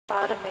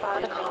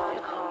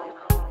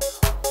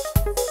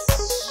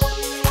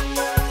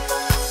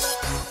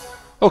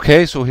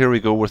Okay, so here we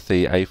go with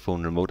the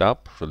iPhone remote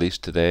app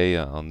released today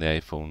on the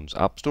iPhone's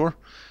App Store.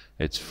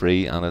 It's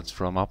free and it's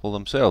from Apple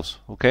themselves.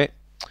 Okay,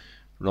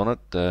 run it.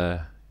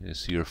 You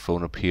see your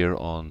phone appear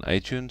on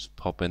iTunes.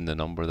 Pop in the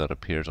number that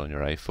appears on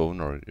your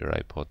iPhone or your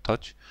iPod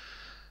Touch.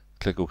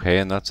 Click OK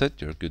and that's it.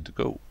 You're good to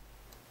go.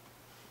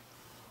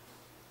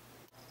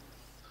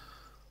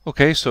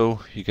 Okay,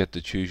 so you get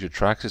to choose your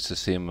tracks. It's the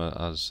same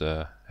as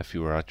if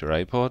you were at your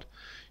iPod.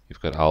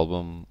 You've got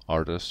album,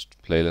 artist,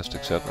 playlist,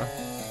 etc.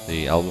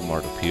 The album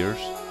art appears.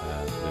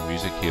 The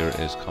music here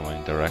is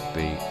coming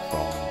directly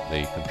from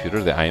the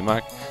computer, the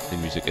iMac. The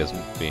music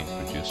isn't being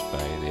produced by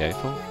the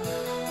iPhone.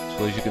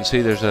 So as you can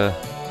see, there's a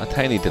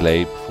tiny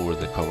delay before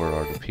the cover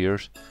art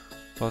appears,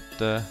 but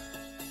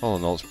all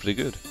in all, it's pretty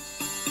good.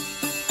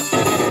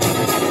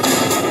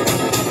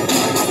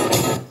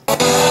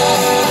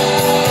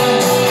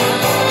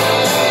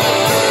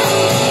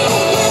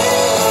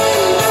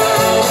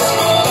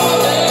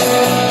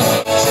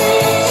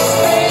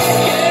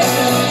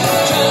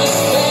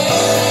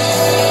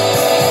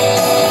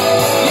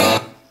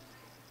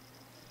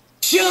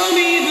 Show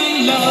me the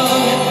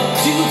love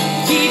to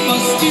keep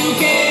us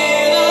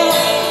together.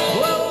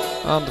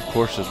 And of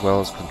course, as well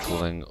as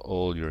controlling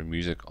all your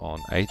music on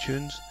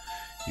iTunes,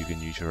 you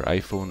can use your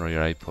iPhone or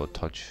your iPod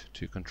Touch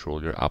to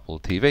control your Apple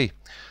TV.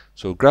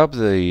 So grab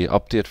the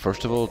update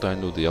first of all,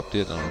 download the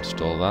update and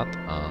install that,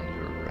 and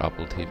your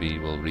Apple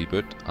TV will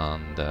reboot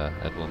and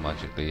it will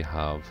magically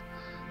have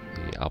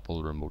the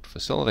Apple remote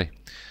facility.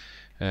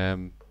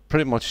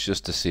 Pretty much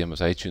just the same as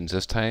iTunes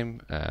this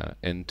time.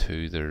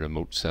 Into the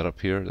remote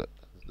setup here,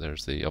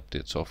 there's the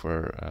update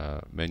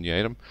software menu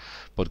item,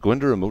 but go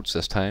into remotes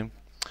this time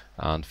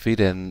and feed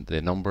in the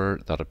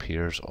number that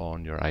appears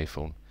on your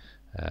iPhone.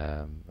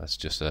 That's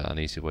just an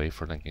easy way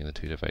for linking the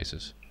two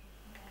devices.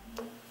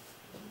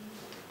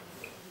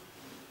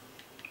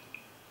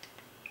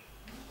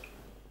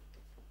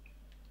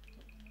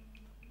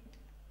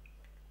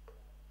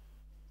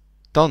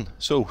 Done.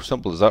 So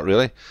simple as that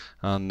really,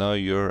 and now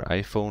your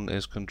iPhone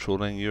is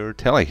controlling your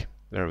telly.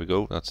 There we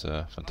go. That's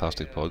a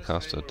fantastic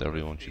podcast that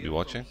everyone should be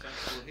watching.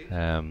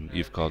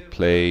 You've got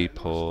play,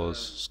 pause,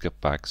 skip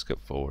back,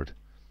 skip forward.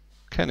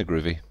 Kind of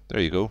groovy.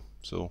 There you go.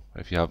 So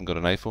if you haven't got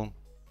an iPhone,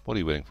 what are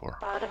you waiting for?